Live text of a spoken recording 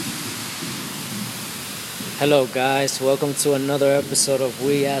Hello, guys. Welcome to another episode of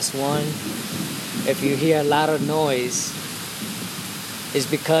We As One. If you hear a lot of noise, it's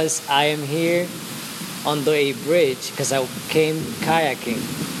because I am here under a bridge because I came kayaking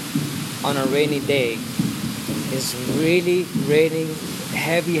on a rainy day. It's really raining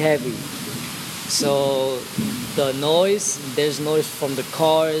heavy. So there's noise from the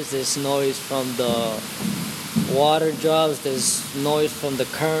cars, there's noise from the water drops, there's noise from the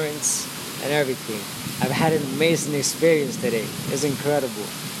currents and everything. I've had an amazing experience today. It's incredible.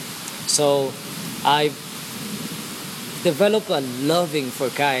 So I've developed a loving for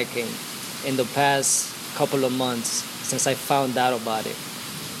kayaking in the past couple of months since I found out about it.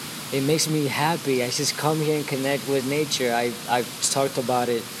 It makes me happy. I just come here and connect with nature. I've talked about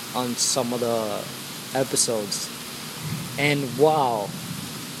it on some of the episodes. And wow,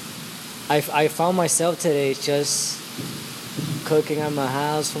 I found myself today just cooking at my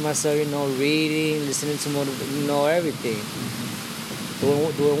house for myself, reading, listening to everything.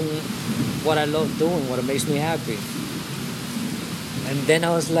 Doing what I love doing, what makes me happy. And then I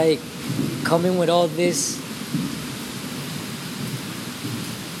was like, coming with all this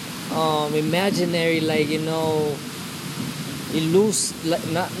imaginary,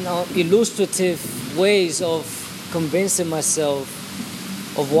 illustrative ways of convincing myself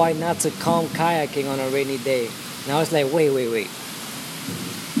of why not to come kayaking on a rainy day. And I was like, wait.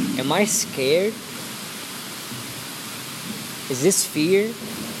 Am I scared? Is this fear?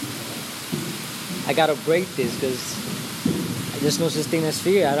 I gotta break this because there's no such thing as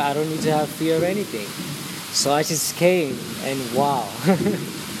fear. I don't need to have fear of anything. So I just came and wow.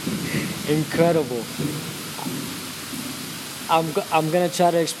 Incredible. I'm gonna try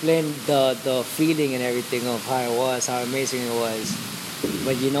to explain the feeling and everything of how it was, how amazing it was.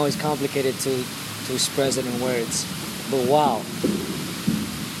 But it's complicated to express it in words. But wow.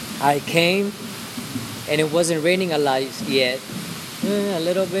 I came and it wasn't raining a lot yet. A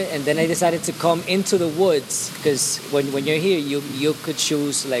little bit, and then I decided to come into the woods because when you're here you could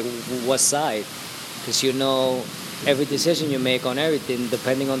choose like what side, because every decision you make on everything,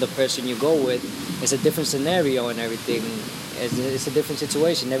 depending on the person you go with, it's a different scenario and everything. It's a different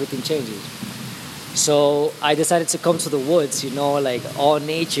situation. Everything changes. So I decided to come to the woods. Like all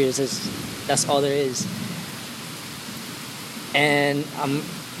nature that's all there is. And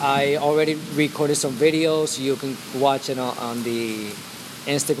I already recorded some videos. You can watch it on the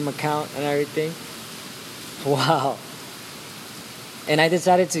Instagram account and everything. Wow. And I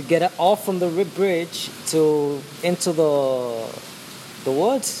decided to get off from the bridge into the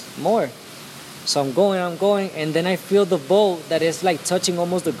woods more. So I'm going, and then I feel the boat that is like touching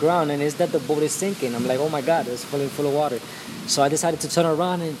almost the ground, and it's that the boat is sinking. I'm like, oh my God, it's full of water. So I decided to turn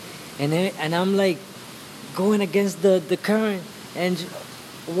around and I'm like going against the current, and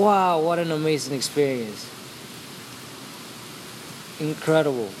wow, what an amazing experience.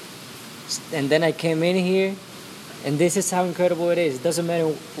 Incredible. And then I came in here, and this is how incredible it is. It doesn't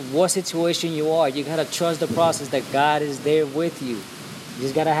matter what situation you are, you gotta trust the process that God is there with you. You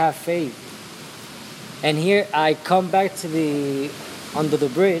just gotta have faith. And here I come back to under the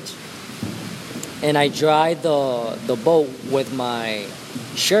bridge, and I dry the boat with my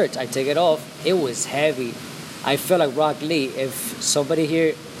shirt. I take it off. It was heavy. I feel like Rock Lee. If somebody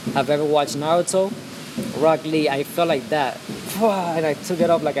here have ever watched Naruto, Rock Lee, I felt like that. And I took it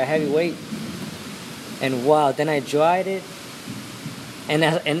off like a heavy weight. And wow, then I dried it. And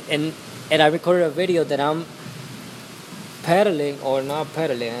I recorded a video that I'm paddling, or not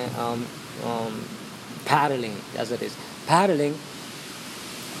paddling, paddling, that's what it is. Paddling,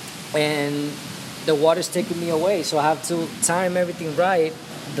 and the water's taking me away. So I have to time everything right.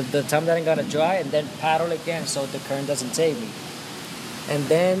 The time that I'm gonna dry, and then paddle again so the current doesn't take me. And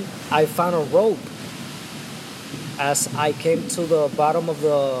then I found a rope as I came to the bottom of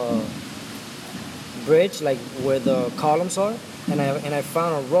the bridge, like where the columns are, and I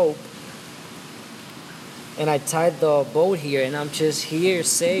found a rope, and I tied the boat here, and I'm just here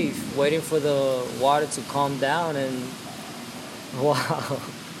safe, waiting for the water to calm down. And wow,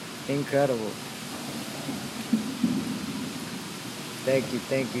 incredible. Thank you,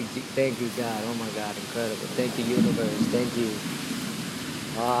 God. Oh my God, incredible. Thank you, universe. Thank you.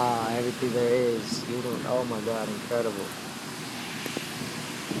 Everything there is. Oh my God, incredible.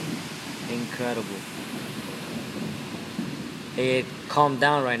 Incredible. It calmed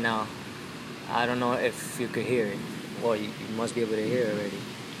down right now. I don't know if you could hear it. Well, you must be able to hear it already.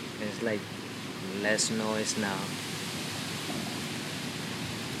 It's like less noise now.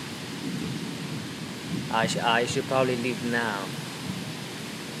 I should probably leave now,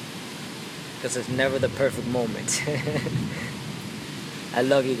 because it's never the perfect moment. I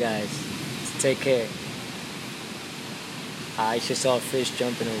love you guys. Take care. I just saw a fish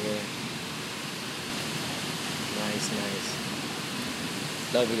jumping over there. Nice,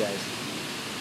 nice. Love you guys.